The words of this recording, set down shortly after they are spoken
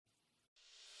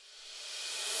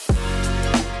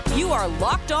You are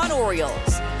Locked On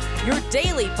Orioles, your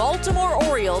daily Baltimore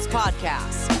Orioles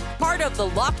podcast. Part of the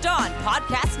Locked On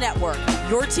Podcast Network,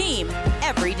 your team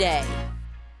every day.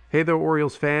 Hey there,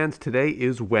 Orioles fans. Today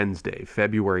is Wednesday,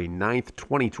 February 9th,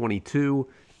 2022,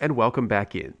 and welcome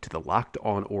back in to the Locked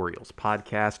On Orioles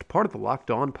podcast, part of the Locked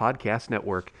On Podcast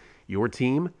Network, your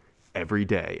team every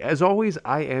day. As always,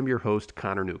 I am your host,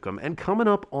 Connor Newcomb, and coming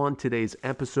up on today's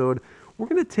episode, we're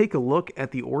going to take a look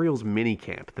at the Orioles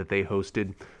minicamp that they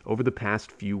hosted over the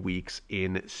past few weeks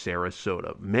in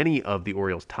Sarasota. Many of the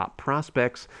Orioles' top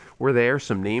prospects were there.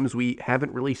 Some names we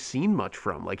haven't really seen much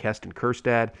from, like Heston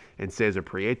Kjerstad and Cesar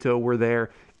Prieto were there.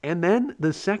 And then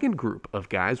the second group of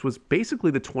guys was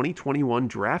basically the 2021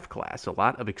 draft class. A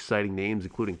lot of exciting names,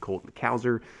 including Colton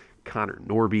Cowser, Connor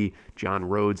Norby, John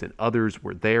Rhodes, and others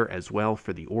were there as well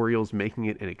for the Orioles, making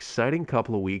it an exciting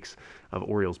couple of weeks of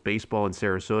Orioles baseball in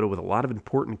Sarasota with a lot of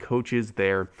important coaches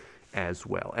there as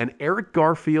well. And Eric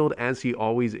Garfield, as he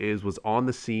always is, was on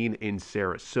the scene in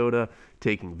Sarasota,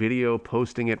 taking video,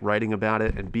 posting it, writing about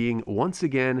it, and being once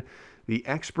again the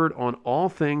expert on all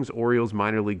things Orioles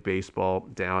minor league baseball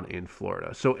down in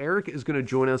Florida. So Eric is going to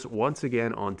join us once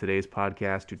again on today's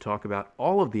podcast to talk about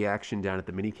all of the action down at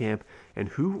the minicamp and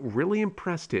who really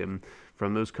impressed him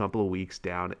from those couple of weeks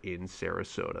down in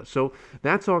Sarasota. So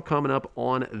that's all coming up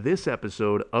on this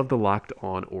episode of the Locked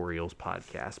On Orioles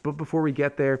podcast. But before we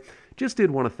get there, just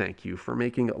did want to thank you for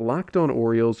making Locked On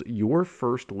Orioles your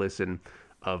first listen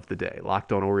of the day.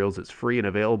 Locked On Orioles is free and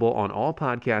available on all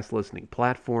podcast listening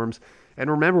platforms. And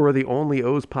remember, we're the only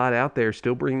O's pod out there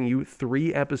still bringing you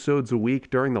 3 episodes a week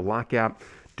during the lockout,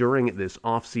 during this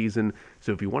offseason.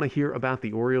 So if you want to hear about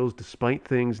the Orioles, despite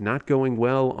things not going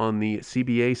well on the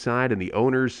CBA side and the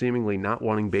owners seemingly not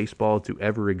wanting baseball to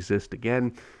ever exist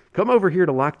again, come over here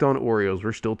to Locked On Orioles.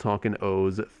 We're still talking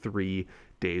O's 3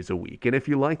 days a week. And if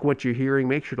you like what you're hearing,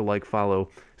 make sure to like, follow,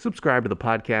 subscribe to the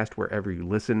podcast wherever you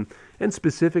listen. And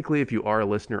specifically, if you are a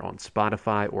listener on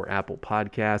Spotify or Apple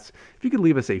Podcasts, if you could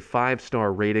leave us a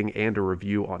 5-star rating and a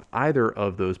review on either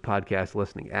of those podcast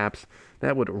listening apps,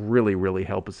 that would really, really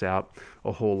help us out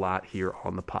a whole lot here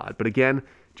on the pod. But again,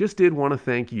 just did want to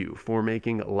thank you for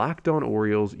making Locked On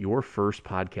Orioles your first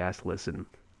podcast listen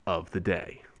of the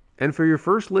day. And for your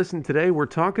first listen today, we're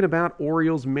talking about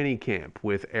Orioles minicamp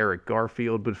with Eric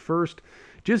Garfield. But first,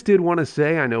 just did want to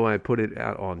say, I know I put it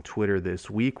out on Twitter this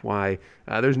week, why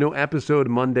there's no episode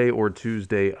Monday or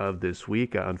Tuesday of this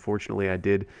week. Unfortunately, I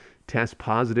did test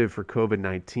positive for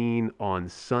COVID-19 on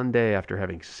Sunday after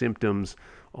having symptoms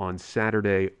on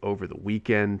Saturday over the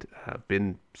weekend. I've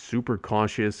been super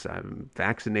cautious. I'm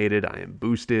vaccinated. I am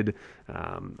boosted.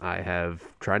 I have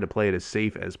tried to play it as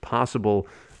safe as possible,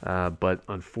 but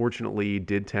unfortunately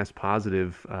did test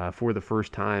positive for the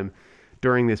first time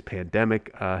during this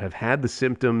pandemic. Have had the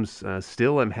symptoms,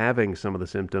 still am having some of the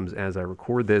symptoms as I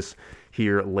record this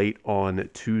here late on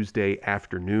Tuesday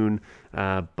afternoon.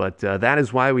 But that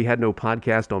is why we had no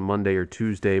podcast on Monday or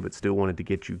Tuesday, but still wanted to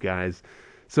get you guys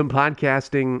some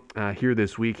podcasting here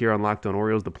this week here on Locked On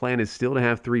Orioles. The plan is still to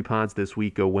have 3 pods this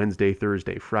week, go Wednesday,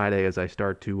 Thursday, Friday, as I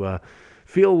start to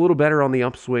feel a little better on the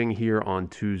upswing here on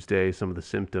Tuesday. Some of the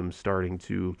symptoms starting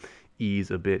to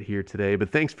ease a bit here today. But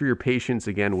thanks for your patience.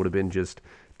 Again, would have been just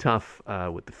tough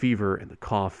with the fever and the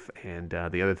cough and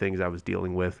the other things I was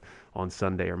dealing with on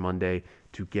Sunday or Monday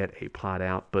to get a pod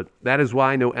out. But that is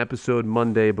why no episode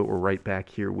Monday, but we're right back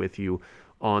here with you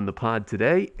on the pod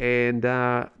today. And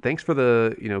thanks for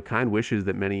the kind wishes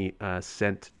that many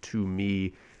sent to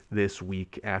me this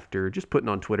week after just putting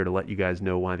on Twitter to let you guys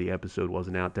know why the episode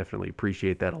wasn't out. Definitely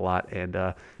appreciate that a lot, and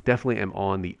definitely am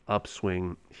on the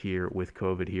upswing here with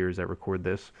COVID here as I record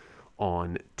this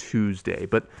on Tuesday.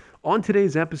 But on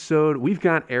today's episode, we've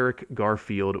got Eric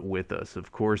Garfield with us.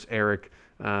 Of course, Eric,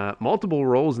 multiple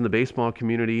roles in the baseball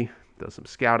community, does some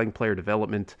scouting, player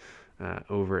development,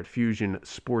 over at Fusion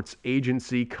Sports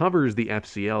Agency, covers the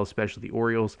FCL, especially the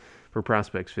Orioles, for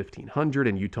Prospects 1500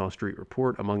 and Utah Street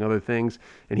Report, among other things.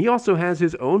 And he also has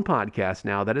his own podcast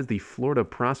now. That is the Florida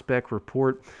Prospect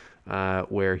Report,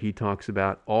 where he talks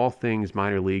about all things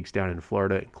minor leagues down in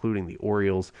Florida, including the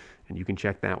Orioles. And you can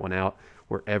check that one out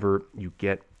wherever you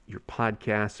get your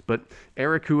podcasts. But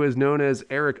Eric, who is known as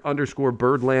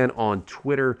Eric_Birdland on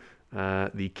Twitter,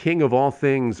 the king of all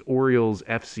things Orioles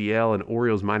FCL and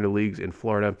Orioles minor leagues in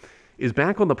Florida, is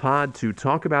back on the pod to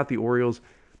talk about the Orioles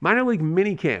minor league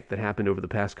minicamp that happened over the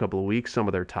past couple of weeks. Some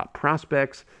of their top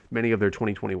prospects, many of their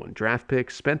 2021 draft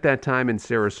picks, spent that time in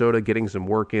Sarasota getting some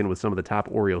work in with some of the top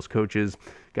Orioles coaches.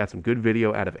 Got some good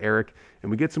video out of Eric, and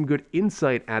we get some good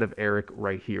insight out of Eric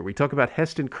right here. We talk about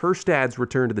Heston Kjerstad's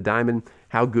return to the diamond,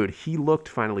 how good he looked,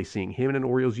 finally seeing him in an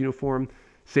Orioles uniform.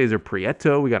 Cesar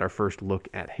Prieto, we got our first look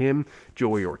at him.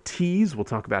 Joey Ortiz, we'll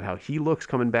talk about how he looks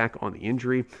coming back on the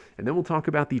injury. And then we'll talk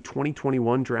about the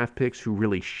 2021 draft picks who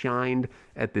really shined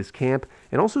at this camp,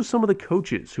 and also some of the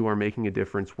coaches who are making a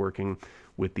difference working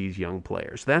with these young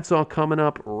players. That's all coming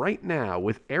up right now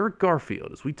with Eric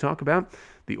Garfield as we talk about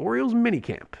the Orioles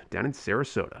minicamp down in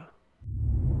Sarasota.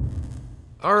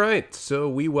 All right, so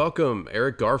we welcome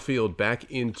Eric Garfield back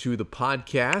into the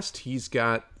podcast. He's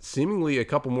got seemingly a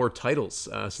couple more titles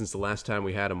since the last time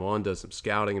we had him on. Does some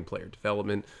scouting and player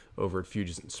development over at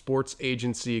Fusion Sports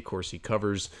Agency. Of course, he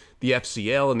covers the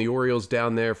FCL and the Orioles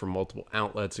down there from multiple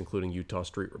outlets, including Utah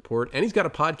Street Report. And he's got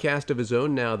a podcast of his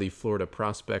own now, the Florida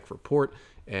Prospect Report.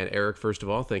 And Eric, first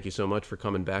of all, thank you so much for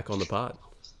coming back on the pod.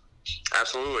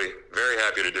 Absolutely. Very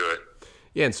happy to do it.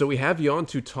 Yeah, and so we have you on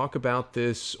to talk about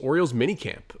this Orioles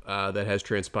minicamp that has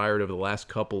transpired over the last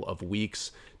couple of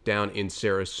weeks down in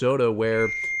Sarasota, where,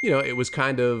 it was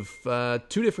kind of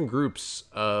two different groups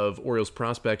of Orioles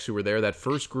prospects who were there. That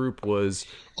first group was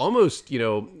almost,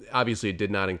 obviously it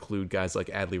did not include guys like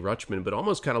Adley Rutschman, but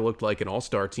almost kind of looked like an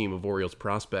all-star team of Orioles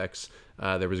prospects.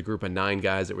 There was a group of 9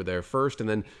 guys that were there first, and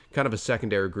then kind of a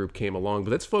secondary group came along.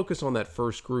 But let's focus on that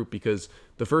first group, because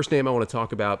the first name I want to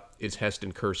talk about is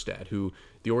Heston Kjerstad, who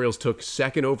the Orioles took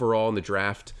second overall in the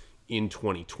draft in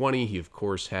 2020. He, of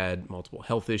course, had multiple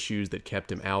health issues that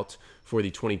kept him out for the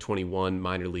 2021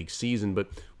 minor league season. But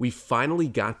we finally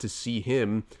got to see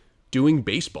him doing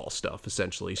baseball stuff,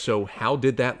 essentially. So how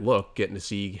did that look, getting to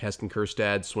see Heston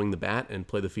Kjerstad swing the bat and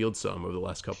play the field some over the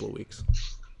last couple of weeks?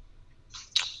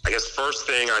 I guess first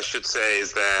thing I should say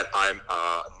is that I'm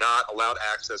not allowed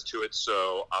access to it,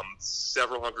 so I'm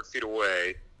several hundred feet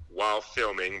away while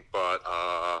filming, but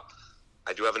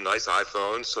I do have a nice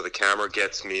iPhone, so the camera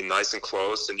gets me nice and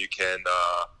close, and you can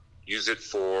use it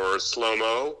for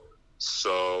slow-mo.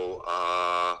 So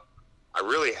I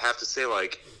really have to say,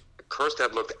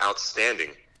 Kjerstad looked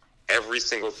outstanding. Every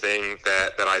single thing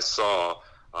that I saw,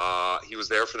 he was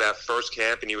there for that first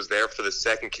camp, and he was there for the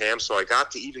second camp, so I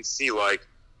got to even see,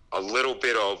 a little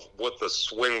bit of what the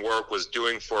swing work was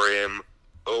doing for him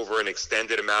over an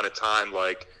extended amount of time,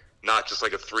 not just a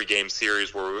 3-game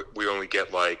series where we only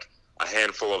get a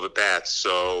handful of at-bats.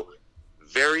 So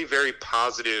very, very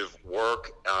positive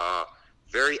work,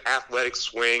 very athletic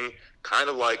swing, kind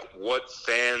of like what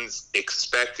fans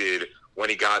expected when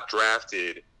he got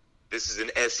drafted. This is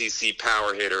an SEC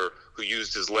power hitter who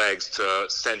used his legs to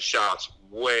send shots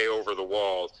way over the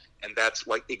walls, and that's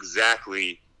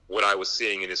exactly what I was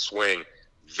seeing in his swing.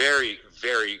 Very,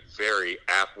 very, very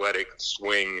athletic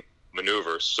swing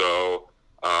maneuver. So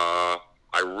I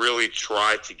really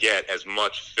tried to get as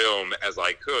much film as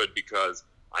I could, because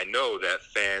I know that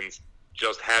fans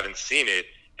just haven't seen it.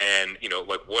 And,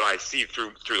 what I see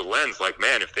through the lens,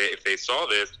 man, if they saw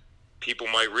this, people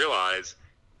might realize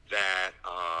that,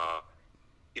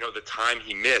 the time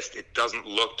he missed, it doesn't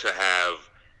look to have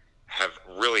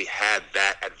really had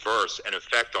that adverse an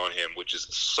effect on him, which is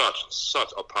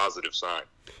such a positive sign.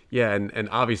 Yeah, and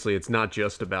obviously it's not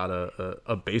just about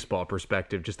a baseball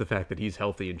perspective. Just the fact that he's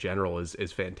healthy in general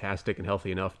is fantastic, and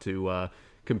healthy enough to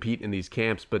compete in these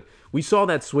camps. But we saw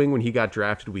that swing when he got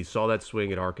drafted. We saw that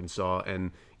swing at Arkansas,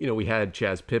 and we had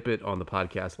Chaz Pippett on the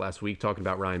podcast last week talking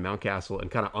about Ryan Mountcastle,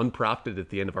 and kind of unprompted at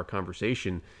the end of our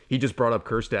conversation, he just brought up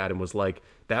Kjerstad and was like,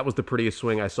 that was the prettiest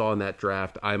swing I saw in that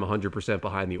draft. I'm 100%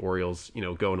 behind the Orioles,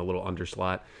 going a little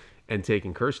underslot and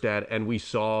taking Kjerstad. And we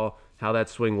saw how that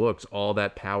swing looks, all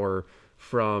that power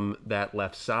from that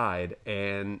left side.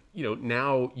 And,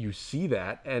 now you see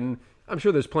that, and I'm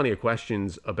sure there's plenty of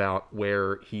questions about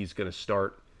where he's going to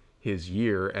start his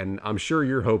year, and I'm sure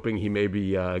you're hoping he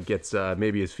maybe gets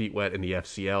maybe his feet wet in the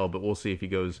FCL, but we'll see if he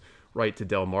goes right to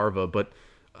Delmarva. But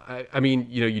I mean,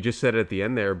 you just said it at the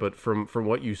end there, but from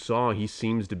what you saw, he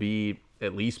seems to be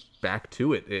at least back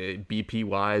to it, BP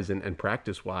wise and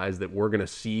practice wise, that we're going to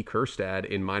see Kjerstad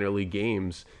in minor league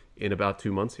games in about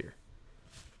 2 months here.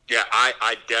 Yeah,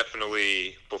 I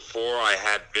definitely, before I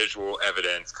had visual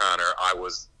evidence, Connor, I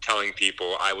was telling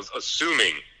people, I was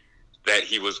assuming that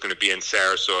he was going to be in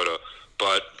Sarasota.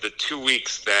 But the 2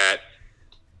 weeks that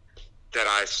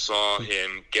I saw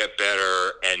him get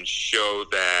better and show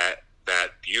that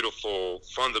beautiful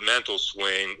fundamental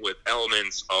swing with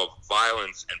elements of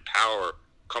violence and power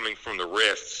coming from the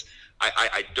wrists,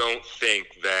 I don't think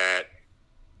that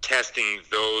testing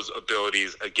those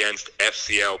abilities against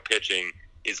FCL pitching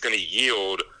is going to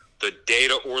yield the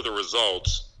data or the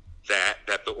results that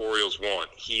the Orioles want.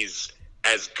 He's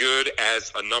as good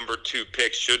as a number 2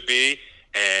 pick should be,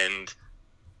 and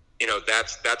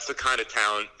that's the kind of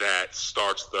talent that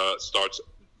starts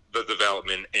the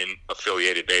development in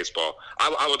affiliated baseball.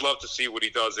 I would love to see what he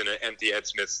does in an empty Ed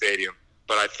Smith Stadium,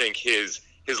 but I think his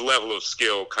level of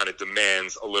skill kind of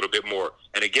demands a little bit more.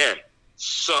 And again,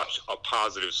 such a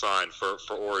positive sign for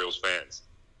Orioles fans.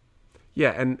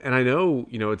 Yeah, and I know,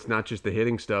 it's not just the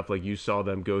hitting stuff. Like, you saw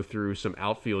them go through some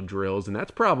outfield drills, and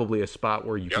that's probably a spot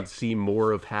where you can see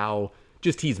more of how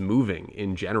just he's moving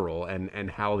in general and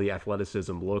how the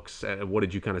athleticism looks. What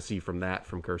did you kind of see from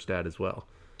Kjerstad as well?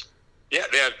 Yeah,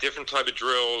 they have different type of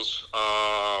drills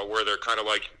where they're kind of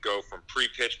like go from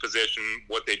pre-pitch position,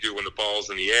 what they do when the ball's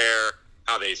in the air,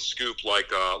 how they scoop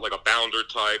like a bounder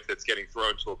type that's getting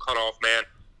thrown to a cutoff man.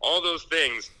 All those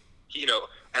things,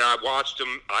 and I watched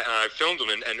them, I filmed them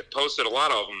and posted a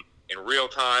lot of them in real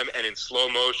time and in slow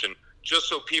motion, just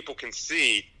so people can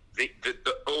see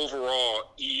the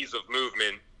overall ease of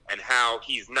movement and how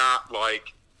he's not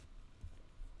like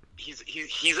he's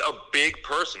a big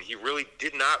person. He really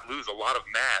did not lose a lot of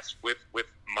mass with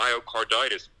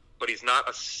myocarditis, but he's not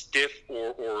a stiff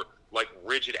or like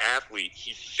rigid athlete.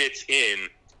 He fits in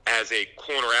as a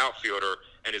corner outfielder,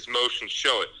 and his motions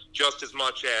show it just as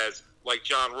much as like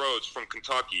John Rhodes from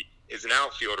Kentucky is an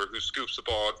outfielder who scoops the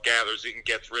ball, gathers it, and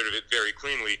gets rid of it very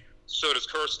cleanly. So does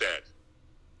Kjerstad.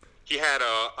 He had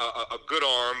a good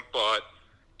arm, but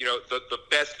the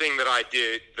best thing that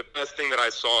I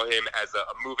saw him as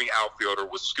a moving outfielder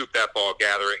was scoop that ball,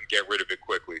 gather it, and get rid of it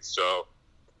quickly. So,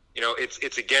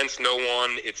 it's against no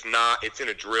one. It's in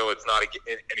a drill. It's not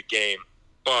in a game.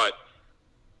 But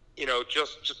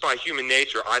just by human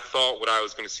nature, I thought what I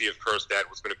was going to see of Kjerstad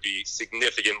was going to be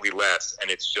significantly less.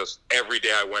 And it's just every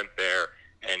day I went there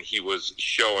and he was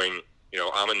showing,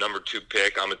 I'm a number 2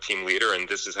 pick, I'm a team leader, and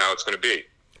this is how it's going to be.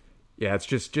 Yeah, it's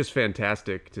just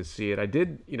fantastic to see it. I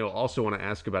did, also want to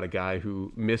ask about a guy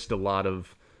who missed a lot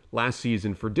of last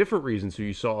season for different reasons, who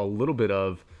you saw a little bit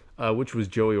of, which was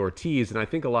Joey Ortiz. And I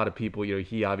think a lot of people,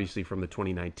 he obviously from the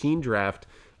 2019 draft,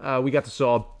 we got to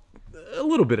saw a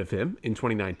little bit of him in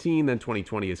 2019, then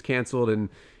 2020 is canceled, and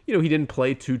he didn't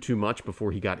play too much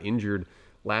before he got injured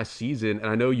last season. And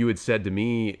I know you had said to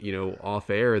me,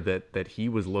 off air that he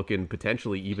was looking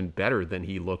potentially even better than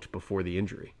he looked before the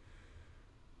injury.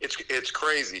 It's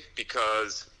crazy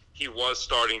because he was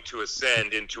starting to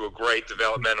ascend into a great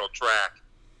developmental track,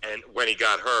 and when he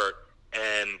got hurt,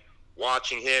 and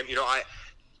watching him,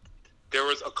 there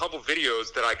was a couple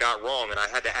videos that I got wrong, and I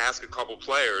had to ask a couple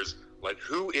players, like,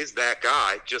 who is that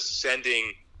guy just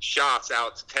sending shots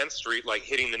out to 10th Street, like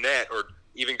hitting the net or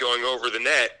even going over the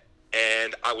net?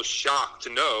 And I was shocked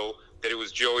to know that it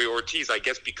was Joey Ortiz. I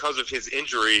guess because of his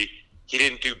injury, he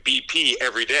didn't do BP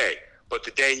every day. But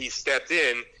the day he stepped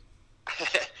in,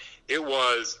 it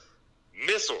was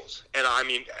missiles. And I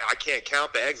mean, I can't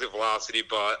count the exit velocity,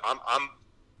 but I'm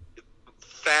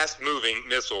fast-moving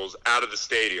missiles out of the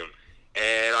stadium.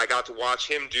 And I got to watch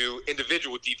him do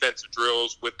individual defensive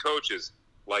drills with coaches,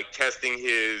 like testing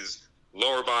his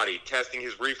lower body, testing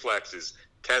his reflexes,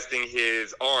 testing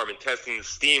his arm, and testing the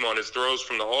steam on his throws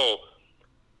from the hole.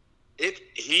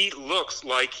 He looks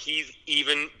like he's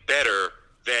even better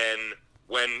than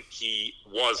when he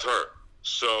was hurt.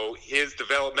 So his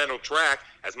developmental track,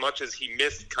 as much as he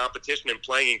missed competition and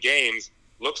playing in games,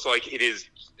 looks like it is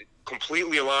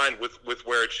completely aligned with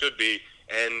where it should be.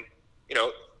 And,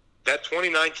 that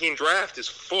 2019 draft is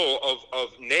full of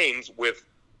names with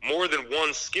more than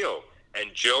one skill.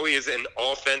 And Joey is an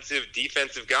offensive,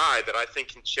 defensive guy that I think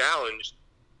can challenge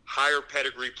higher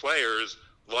pedigree players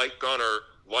like Gunnar,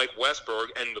 like Westberg,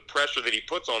 and the pressure that he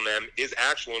puts on them is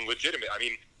actual and legitimate. I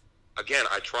mean, again,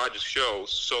 I tried to show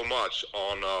so much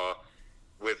on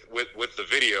with the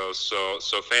videos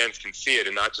so fans can see it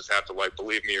and not just have to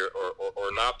believe me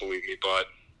or not believe me. But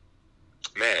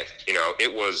man,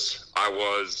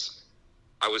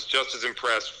 I was just as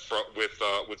impressed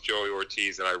with Joey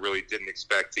Ortiz, and I really didn't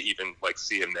expect to even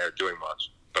see him there doing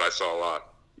much, but I saw a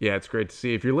lot. Yeah, it's great to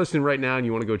see. If you're listening right now and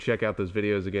you want to go check out those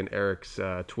videos, again, Eric's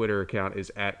Twitter account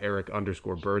is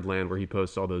 @Eric_Birdland, where he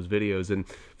posts all those videos. And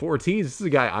for Ortiz, this is a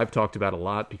guy I've talked about a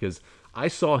lot because I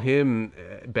saw him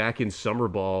back in summer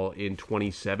ball in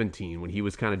 2017 when he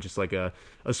was kind of just like a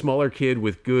smaller kid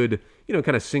with good,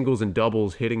 kind of singles and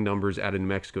doubles hitting numbers out of New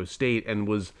Mexico State, and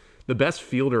was the best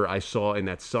fielder I saw in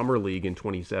that summer league in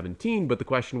 2017. But the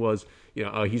question was,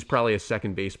 he's probably a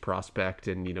second base prospect,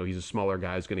 and he's a smaller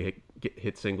guy who's going to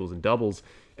hit singles and doubles.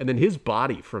 And then his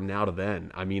body from now to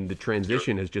then, I mean, the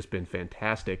transition has just been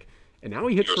fantastic. And now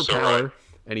he hits for power, right,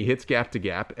 and he hits gap to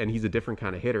gap, and he's a different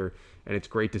kind of hitter. And it's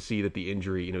great to see that the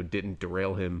injury, didn't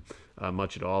derail him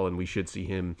much at all. And we should see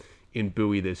him in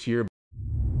Bowie this year.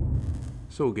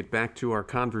 So we'll get back to our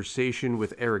conversation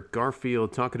with Eric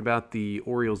Garfield, talking about the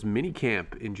Orioles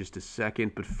minicamp in just a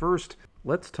second. But first,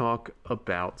 let's talk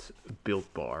about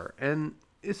Built Bar. And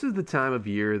this is the time of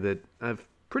year that I've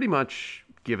pretty much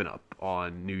given up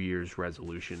on New Year's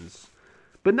resolutions.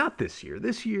 But not this year.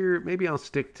 This year, maybe I'll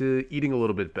stick to eating a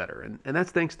little bit better. And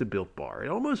that's thanks to Built Bar. It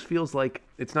almost feels like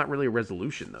it's not really a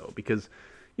resolution, though, because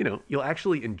you'll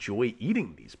actually enjoy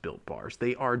eating these Built Bars.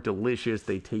 They are delicious,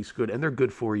 they taste good, and they're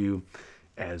good for you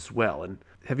as well. And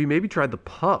have you maybe tried the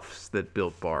puffs that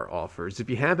Built Bar offers? If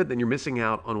you haven't, then you're missing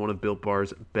out on one of Built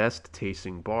Bar's best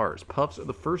tasting bars. Puffs are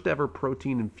the first ever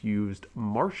protein-infused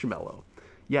marshmallow.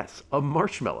 Yes, a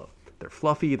marshmallow. They're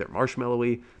fluffy, they're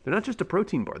marshmallowy. They're not just a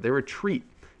protein bar, they're a treat.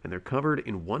 And they're covered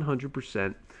in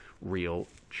 100% real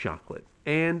chocolate.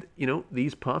 And,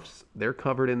 these puffs, they're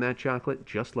covered in that chocolate,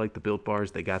 just like the Built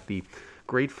Bars. They got the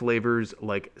great flavors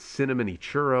like cinnamony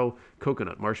churro,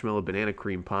 coconut marshmallow, banana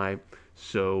cream pie.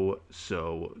 So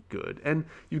good. And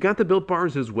you've got the Built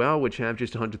Bars as well, which have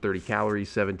just 130 calories,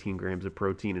 17 grams of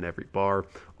protein in every bar.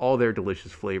 All their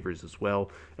delicious flavors as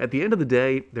well. At the end of the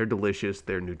day, they're delicious,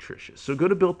 they're nutritious. So go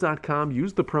to Built.com,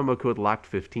 use the promo code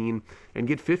LOCKED15, and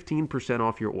get 15%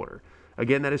 off your order.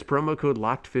 Again, that is promo code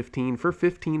LOCKED15 for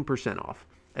 15% off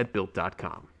at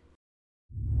Built.com.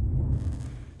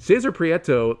 Cesar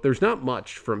Prieto, there's not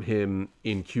much from him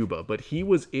in Cuba, but he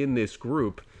was in this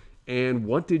group. And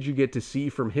what did you get to see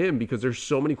from him? Because there's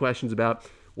so many questions about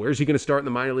where's he going to start in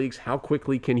the minor leagues? How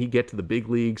quickly can he get to the big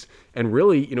leagues? And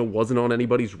really, wasn't on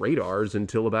anybody's radars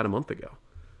until about a month ago.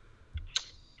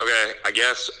 Okay, I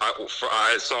guess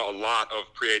I saw a lot of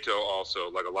Prieto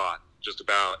also, like a lot. Just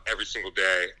about every single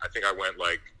day. I think I went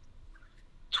like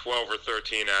 12 or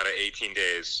 13 out of 18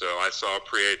 days. So I saw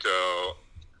Prieto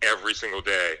every single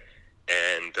day.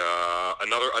 And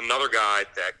another guy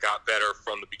that got better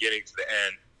from the beginning to the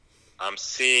end. I'm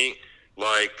seeing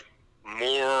like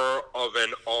more of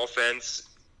an offense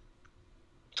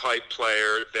type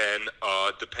player than a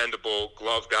dependable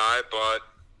glove guy, but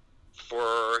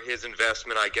for his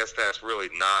investment, I guess that's really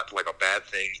not like a bad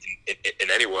thing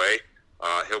in any way.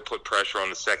 He'll put pressure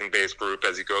on the second base group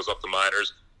as he goes up the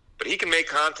minors, but he can make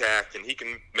contact and he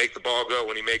can make the ball go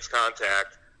when he makes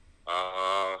contact.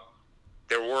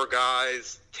 There were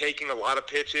guys taking a lot of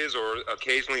pitches or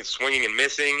occasionally swinging and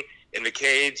missing in the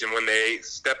cage, and when they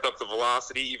stepped up the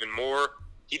velocity even more,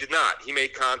 he did not. He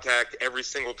made contact every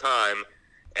single time.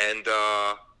 And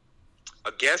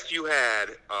a guest you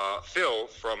had, Phil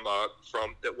from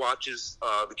that watches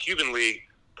the Cuban League,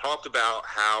 talked about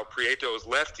how Prieto is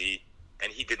lefty,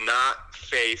 and he did not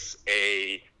face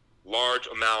a large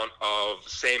amount of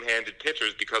same-handed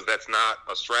pitchers because that's not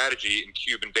a strategy in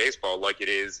Cuban baseball like it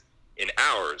is in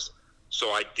ours. So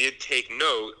I did take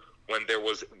note when there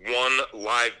was one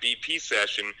live BP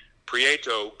session,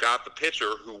 Prieto got the pitcher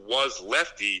who was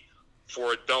lefty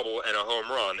for a double and a home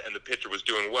run, and the pitcher was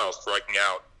doing well, striking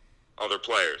out other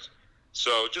players.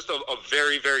 So just a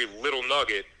very, very little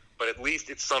nugget, but at least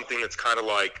it's something that's kind of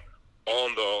like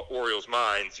on the Orioles'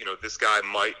 minds. This guy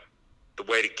the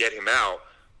way to get him out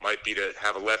might be to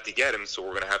have a lefty get him, so we're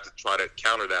going to have to try to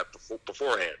counter that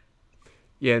beforehand.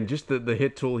 Yeah, and just the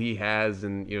hit tool he has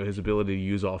and his ability to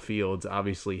use all fields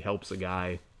obviously helps a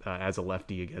guy as a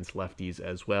lefty against lefties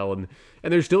as well. And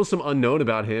there's still some unknown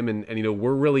about him. And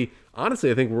we're really, honestly,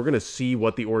 I think we're going to see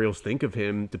what the Orioles think of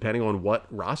him depending on what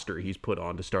roster he's put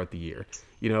on to start the year.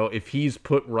 If he's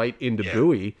put right into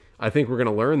Bowie, I think we're going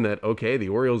to learn that, okay, the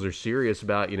Orioles are serious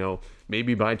about,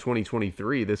 maybe by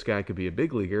 2023, this guy could be a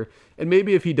big leaguer. And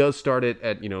maybe if he does start it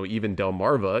at, even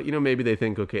Delmarva, maybe they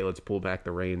think, okay, let's pull back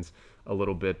the reins a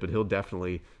little bit, but he'll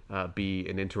definitely be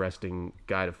an interesting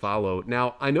guy to follow.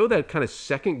 Now, I know that kind of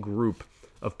second group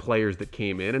of players that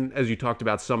came in, and as you talked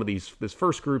about, some of this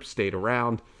first group stayed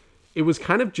around. It was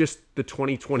kind of just the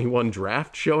 2021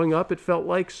 draft showing up, it felt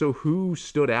like. So who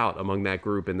stood out among that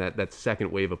group and that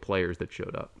second wave of players that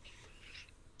showed up?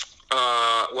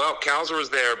 Well, Cowser was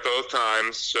there both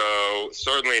times, so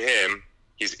certainly him.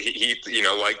 He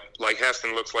like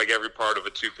Heston looks like every part of a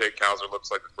 2-pick. Cowser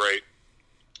looks like a great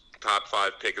top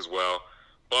 5 pick as well.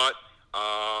 But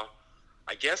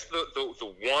I guess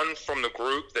the one from the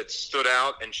group that stood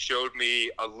out and showed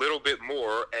me a little bit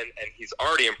more, and he's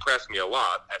already impressed me a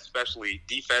lot, especially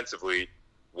defensively,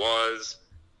 was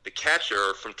the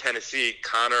catcher from Tennessee,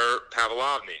 Connor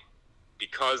Pavlovny.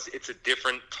 Because it's a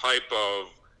different type of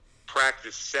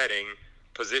practice setting,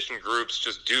 position groups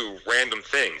just do random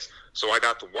things. So I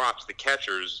got to watch the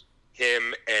catchers,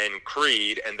 him and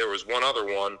Creed, and there was one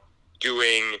other one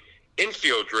doing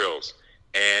infield drills.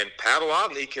 And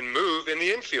Pavlovny can move in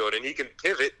the infield, and he can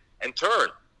pivot and turn.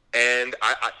 And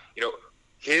I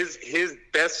his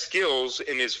best skills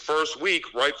in his first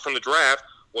week, right from the draft,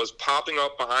 was popping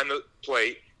up behind the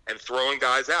plate and throwing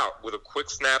guys out with a quick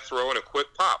snap throw and a quick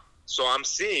pop. So I'm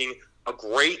seeing a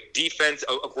great defense,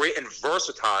 a great and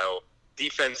versatile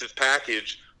defensive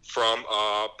package from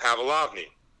Pavlovny.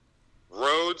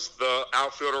 Rhodes, the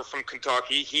outfielder from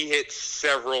Kentucky, he hit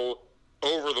several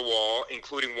over the wall,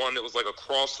 including one that was like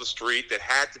across the street that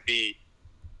had to be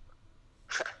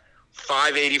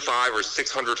 585 or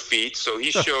 600 feet. So he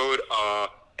showed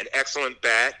an excellent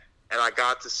bat, and I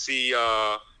got to see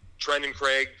Trendon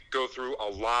Craig go through a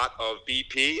lot of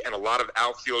BP and a lot of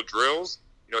outfield drills.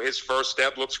 You know, his first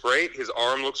step looks great. His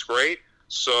arm looks great.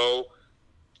 So,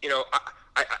 you know,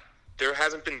 I there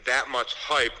hasn't been that much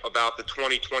hype about the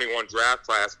 2021 draft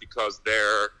class because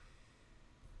their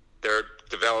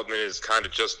development is kind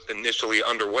of just initially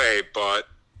underway. But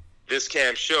this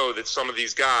camp showed that some of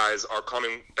these guys are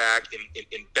coming back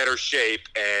in better shape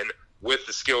and with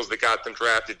the skills that got them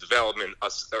drafted,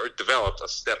 developed a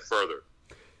step further.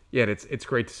 Yeah, it's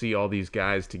great to see all these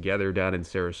guys together down in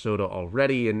Sarasota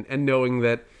already, and knowing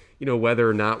that, you know, whether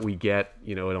or not we get,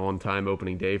 you know, an on-time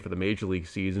opening day for the Major League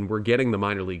season, we're getting the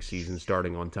minor league season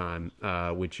starting on time,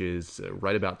 which is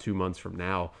right about 2 months from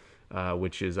now,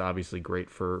 which is obviously great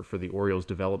for the Orioles'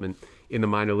 development in the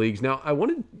minor leagues. Now, I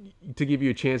wanted to give you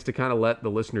a chance to kind of let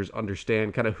the listeners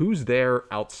understand kind of who's there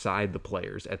outside the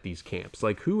players at these camps.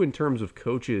 Like, who in terms of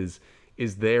coaches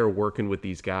is there working with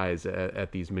these guys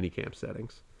at these mini camp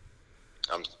settings?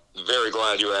 I'm very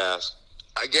glad you asked.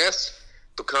 I guess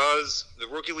because the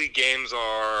Rookie League games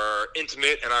are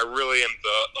intimate and I really am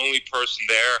the only person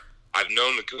there. I've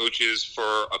known the coaches for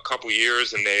a couple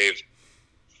years, and they've,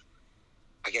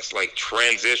 I guess, like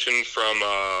transitioned from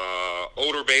a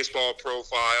older baseball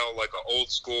profile, like an old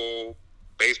school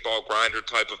baseball grinder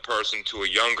type of person, to a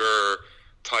younger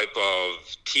type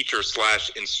of teacher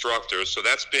 / instructor. So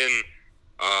that's been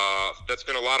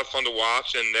a lot of fun to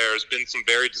watch, and there's been some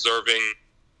very deserving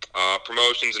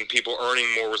promotions and people earning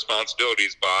more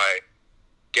responsibilities by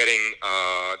getting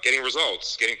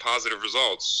results, getting positive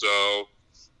results. So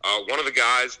one of the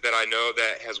guys that I know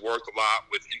that has worked a lot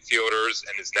with infielders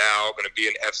and is now going to be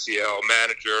an FCL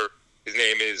manager, his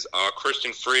name is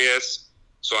Christian Frias.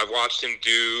 So I've watched him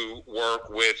do work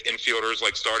with infielders,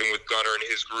 like starting with Gunnar and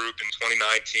his group in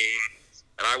 2019.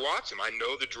 And I watch him. I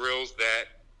know the drills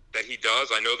that he does.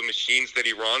 I know the machines that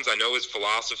he runs. I know his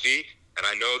philosophy. And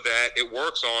I know that it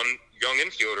works on young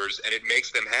infielders, and it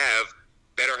makes them have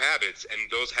better habits.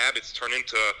 And those habits turn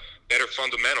into better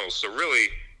fundamentals. So really,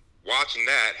 watching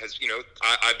that has, you know,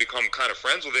 I've become kind of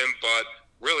friends with him, but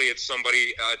really it's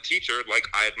somebody, a teacher, like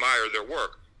I admire their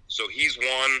work. So he's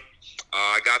one.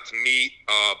 I got to meet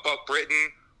Buck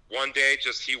Britton one day.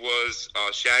 Just he was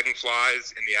shagging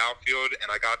flies in the outfield,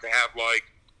 and I got to have like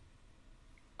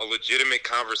a legitimate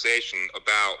conversation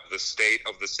about the state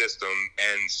of the system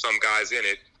and some guys in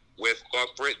it with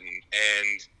Buck Britton.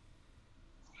 And,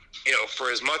 you know,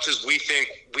 for as much as we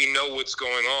think we know what's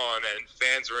going on and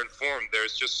fans are informed,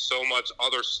 there's just so much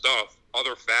other stuff,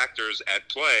 other factors at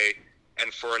play.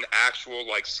 And for an actual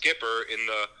like skipper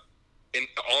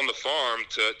on the farm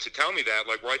to tell me that,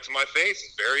 like, right to my face,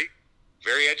 is very,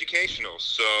 very educational.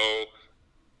 So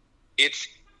it's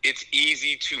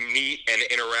easy to meet and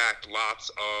interact lots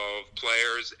of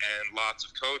players and lots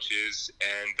of coaches,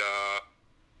 and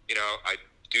you know, I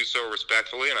do so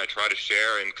respectfully, and I try to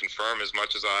share and confirm as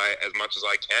much as I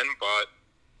can. But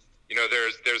you know,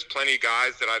 there's plenty of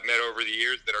guys that I've met over the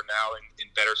years that are now in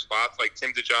better spots, like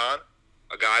Tim DeJohn,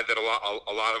 a guy that a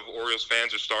lot of Orioles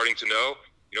fans are starting to know.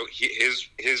 You know,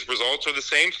 his results are the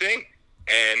same thing,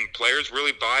 and players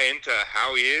really buy into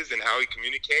how he is and how he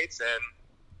communicates. And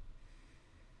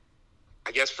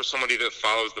I guess for somebody that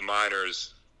follows the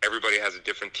minors, everybody has a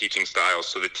different teaching style.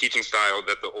 So the teaching style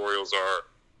that the Orioles are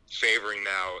favoring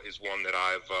now is one that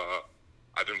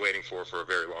I've been waiting for a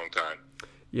very long time.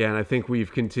 Yeah, and I think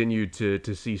we've continued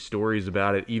to see stories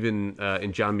about it, even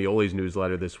in John Mioli's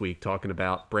newsletter this week, talking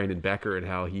about Brandon Becker and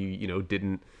how he, you know,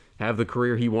 didn't have the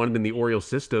career he wanted in the Orioles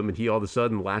system, and he all of a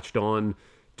sudden latched on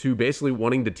to basically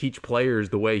wanting to teach players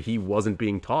the way he wasn't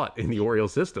being taught in the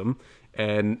Orioles system.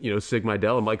 And, you know, Sig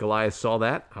Mejdal and Mike Elias saw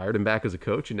that, hired him back as a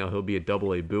coach, and now he'll be a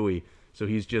Double-A Bowie. So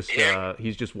he's just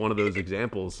one of those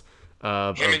examples. Him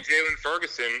and Jalen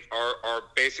Ferguson are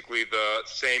basically the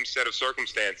same set of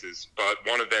circumstances, but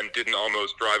one of them didn't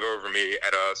almost drive over me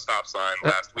at a stop sign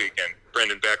last week, and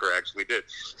Brandon Becker actually did.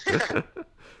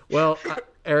 Well,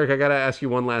 Eric, I got to ask you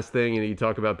one last thing. You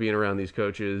talk about being around these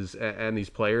coaches and these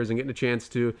players and getting a chance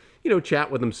to,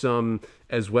 chat with them some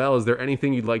as well. Is there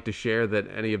anything you'd like to share that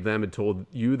any of them had told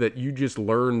you that you just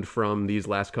learned from these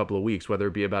last couple of weeks, whether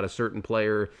it be about a certain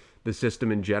player, the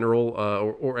system in general,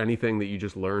 or anything that you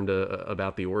just learned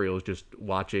about the Orioles just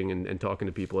watching and talking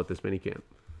to people at this minicamp?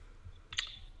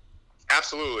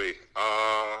 Absolutely.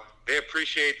 They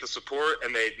appreciate the support,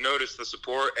 and they notice the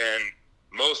support, and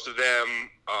most of them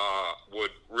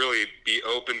would really be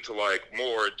open to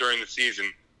more during the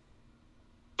season.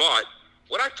 But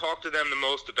what I talk to them the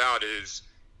most about is,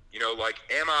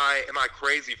 am I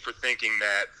crazy for thinking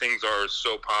that things are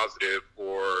so positive,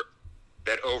 or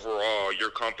that overall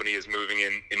your company is moving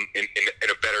in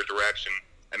a better direction?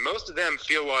 And most of them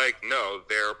feel like, no,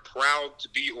 they're proud to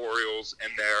be Orioles,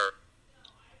 and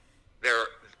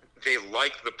they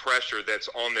like the pressure that's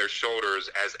on their shoulders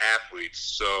as athletes.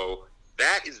 So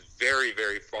that is very,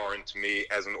 very foreign to me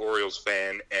as an Orioles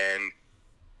fan. And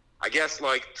I guess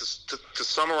to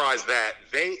summarize that,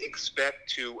 they expect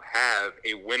to have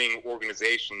a winning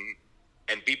organization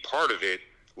and be part of it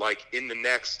in the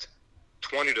next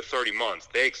 20 to 30 months.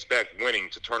 They expect winning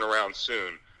to turn around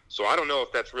soon. So I don't know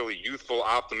if that's really youthful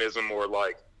optimism or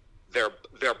their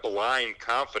blind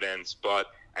confidence,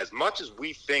 but as much as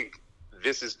we think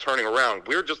this is turning around,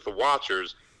 we're just the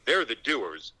watchers, they're the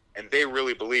doers, and they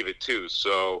really believe it too.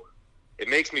 So it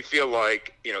makes me feel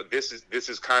like, this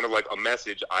is kind of like a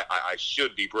message I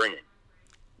should be bringing.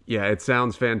 Yeah, it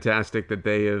sounds fantastic that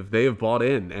they have bought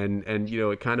in, and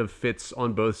it kind of fits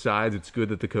on both sides. It's good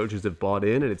that the coaches have bought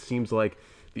in, and it seems like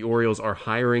the Orioles are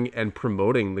hiring and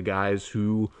promoting the guys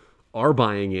who are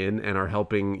buying in and are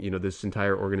helping, this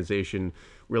entire organization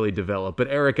really develop. But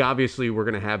Eric, obviously we're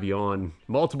going to have you on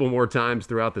multiple more times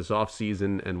throughout this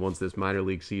offseason and once this minor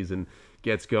league season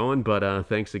gets going. But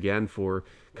thanks again for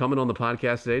coming on the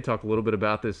podcast today, talk a little bit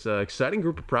about this exciting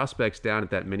group of prospects down at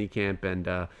that mini camp. And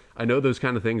I know those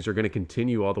kind of things are going to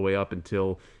continue all the way up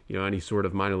until, any sort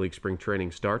of minor league spring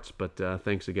training starts. But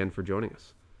thanks again for joining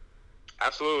us.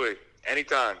 Absolutely.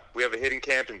 Anytime. We have a hitting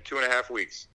camp in 2.5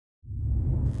 weeks.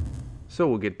 So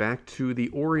we'll get back to the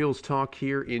Orioles talk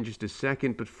here in just a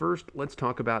second, but first let's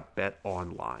talk about Bet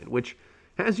Online, which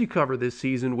has you covered this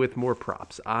season with more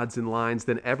props, odds, and lines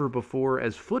than ever before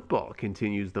as football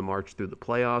continues the march through the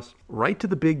playoffs, right to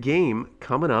the big game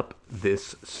coming up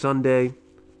this Sunday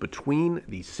between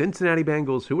the Cincinnati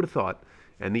Bengals, who would have thought,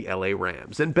 and the LA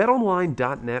Rams. And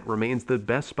BetOnline.net remains the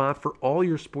best spot for all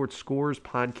your sports scores,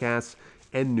 podcasts,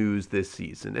 and news this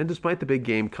season. And despite the big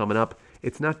game coming up,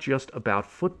 it's not just about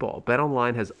football.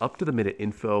 BetOnline has up-to-the-minute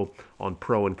info on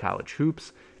pro and college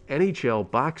hoops, NHL,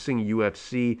 boxing,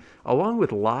 UFC, along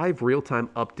with live real-time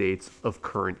updates of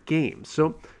current games.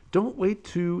 So don't wait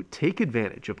to take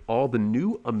advantage of all the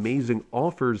new amazing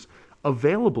offers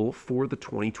available for the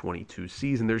 2022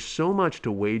 season. There's so much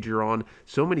to wager on,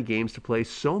 so many games to play,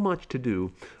 so much to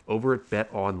do over at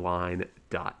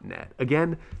betonline.net.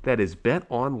 Again, that is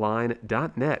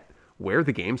betonline.net, where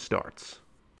the game starts.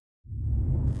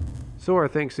 So our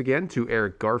thanks again to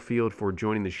Eric Garfield for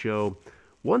joining the show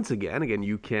once again. Again,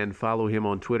 you can follow him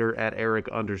on Twitter at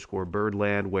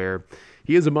Eric_Birdland, where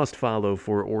he is a must-follow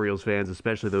for Orioles fans,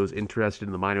 especially those interested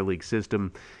in the minor league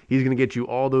system. He's going to get you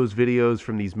all those videos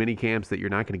from these mini camps that you're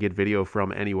not going to get video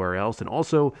from anywhere else. And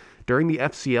also, during the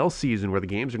FCL season, where the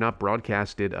games are not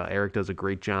broadcasted, Eric does a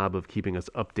great job of keeping us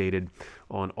updated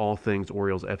on all things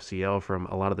Orioles FCL from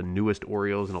a lot of the newest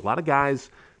Orioles. And a lot of guys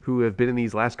who have been in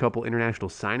these last couple international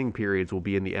signing periods will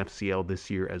be in the FCL this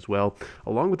year as well,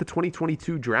 along with the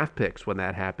 2022 draft picks when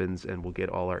that happens, and we'll get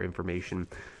all our information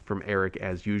from Eric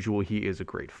as usual. He is a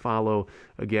great follow.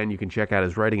 Again, you can check out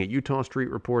his writing at Utah Street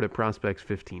Report at Prospects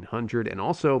 1500, and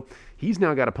also he's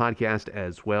now got a podcast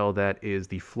as well that is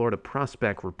the Florida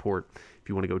Prospect Report, if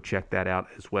you want to go check that out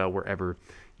as well, wherever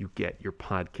you get your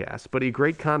podcasts. But a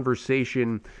great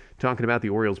conversation talking about the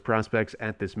Orioles prospects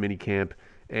at this mini camp.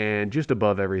 And just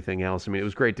above everything else, I mean, it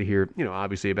was great to hear,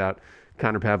 obviously about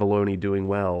Connor Pavolony doing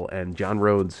well and John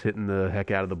Rhodes hitting the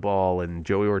heck out of the ball and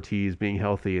Joey Ortiz being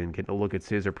healthy and getting a look at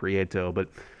Cesar Prieto. But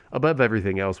above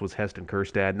everything else was Heston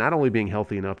Kjerstad not only being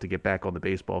healthy enough to get back on the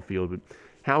baseball field, but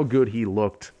how good he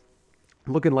looked,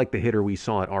 looking like the hitter we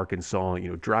saw at Arkansas,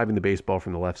 driving the baseball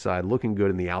from the left side, looking good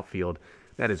in the outfield.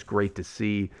 That is great to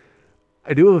see.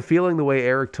 I do have a feeling the way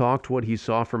Eric talked, what he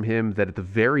saw from him, that at the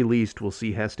very least we'll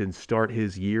see Heston start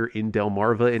his year in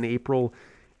Delmarva in April,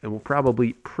 and will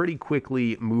probably pretty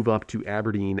quickly move up to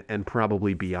Aberdeen and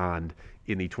probably beyond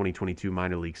in the 2022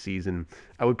 minor league season.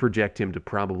 I would project him to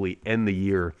probably end the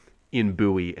year in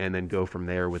Bowie and then go from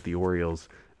there with the Orioles.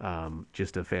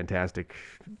 Just a fantastic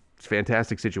it's a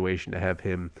fantastic situation to have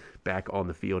him back on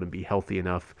the field and be healthy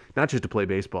enough, not just to play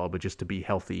baseball, but just to be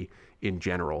healthy in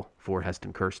general for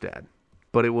Heston Kjerstad.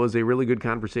 But it was a really good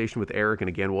conversation with Eric, and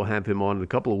again, we'll have him on in a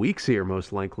couple of weeks here,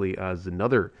 most likely, as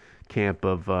another camp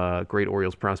of great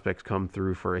Orioles prospects come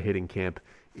through for a hitting camp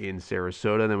in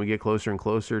Sarasota. And then we get closer and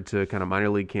closer to kind of minor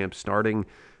league camp starting.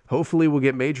 Hopefully we'll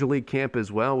get major league camp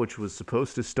as well, which was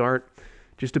supposed to start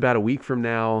just about a week from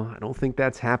now. I don't think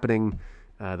that's happening.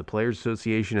 The Players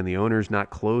Association and the owners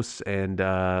not close, and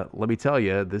let me tell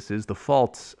you, this is the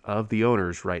fault of the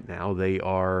owners right now. They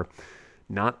are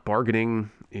not bargaining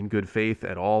in good faith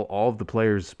at all. All of the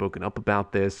players spoken up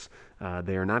about this.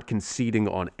 They are not conceding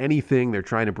on anything. They're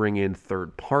trying to bring in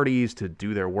third parties to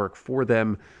do their work for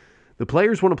them. The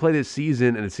players want to play this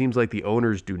season, and it seems like the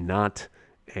owners do not.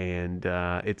 And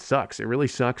it sucks. It really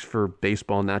sucks for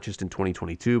baseball, not just in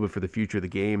 2022, but for the future of the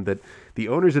game, that the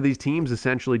owners of these teams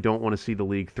essentially don't want to see the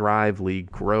league thrive,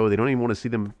 league grow. They don't even want to see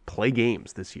them play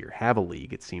games this year, have a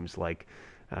league, it seems like.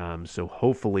 So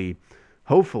hopefully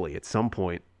at some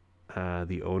point,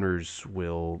 the owners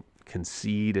will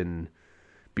concede and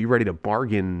be ready to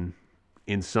bargain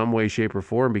in some way, shape, or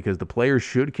form, because the players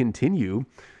should continue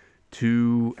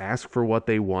to ask for what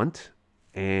they want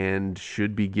and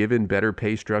should be given better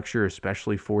pay structure,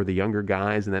 especially for the younger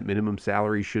guys, and that minimum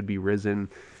salary should be risen.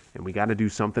 And we got to do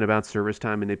something about service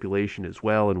time manipulation as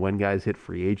well, and when guys hit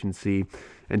free agency,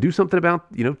 and do something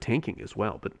about, tanking as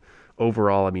well. But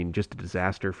overall, I mean, just a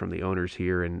disaster from the owners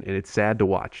here, and it's sad to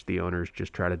watch the owners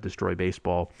just try to destroy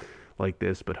baseball like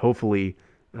this. But hopefully,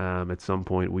 at some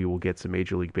point, we will get some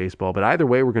Major League Baseball. But either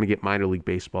way, we're going to get minor league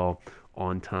baseball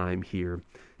on time here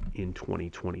in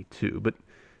 2022. But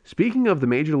speaking of the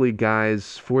Major League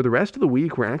guys, for the rest of the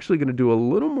week, we're actually going to do a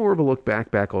little more of a look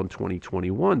back on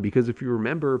 2021, because if you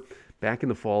remember, back in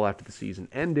the fall after the season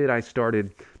ended, I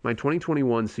started my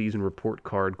 2021 season report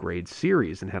card grade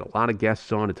series and had a lot of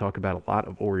guests on to talk about a lot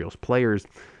of Orioles players.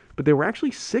 But there were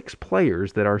actually 6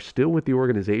 players that are still with the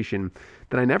organization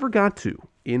that I never got to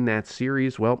in that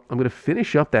series. Well, I'm going to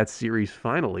finish up that series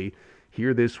finally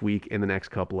here this week in the next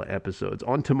couple of episodes.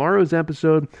 On tomorrow's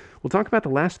episode, we'll talk about the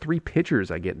last 3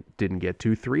 pitchers I didn't get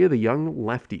to. 3 of the young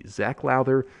lefties, Zach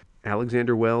Lowther,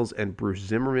 Alexander Wells, and Bruce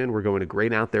Zimmerman. We're going to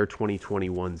grade out their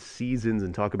 2021 seasons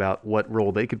and talk about what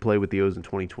role they could play with the O's in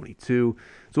 2022.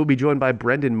 So we'll be joined by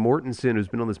Brendan Mortensen, who's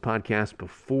been on this podcast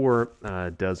before,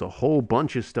 does a whole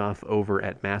bunch of stuff over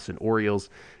at MASN Orioles,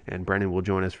 and Brendan will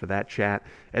join us for that chat.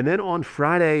 And then on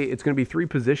Friday, it's going to be 3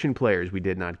 position players we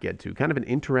did not get to. Kind of an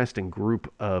interesting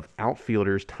group of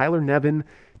outfielders. Tyler Nevin,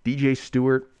 DJ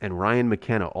Stewart, and Ryan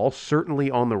McKenna, all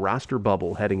certainly on the roster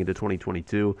bubble heading into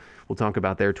 2022. We'll talk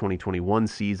about their 2021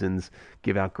 seasons,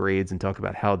 give out grades, and talk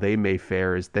about how they may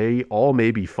fare, as they all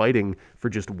may be fighting for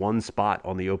just one spot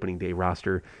on the opening day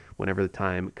roster whenever the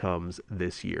time comes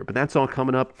this year. But that's all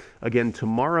coming up again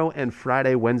tomorrow and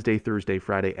Friday, Wednesday, Thursday,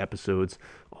 Friday episodes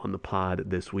on the pod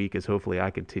this week, as hopefully I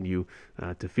continue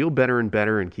to feel better and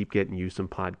better and keep getting you some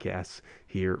podcasts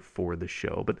here for the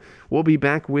show. But we'll be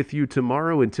back with you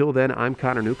tomorrow. Until then, I'm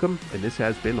Connor Newcomb, and this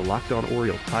has been the Locked On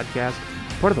Orioles podcast,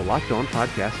 part of the Locked On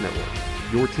Podcast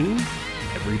Network. Your team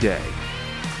every day.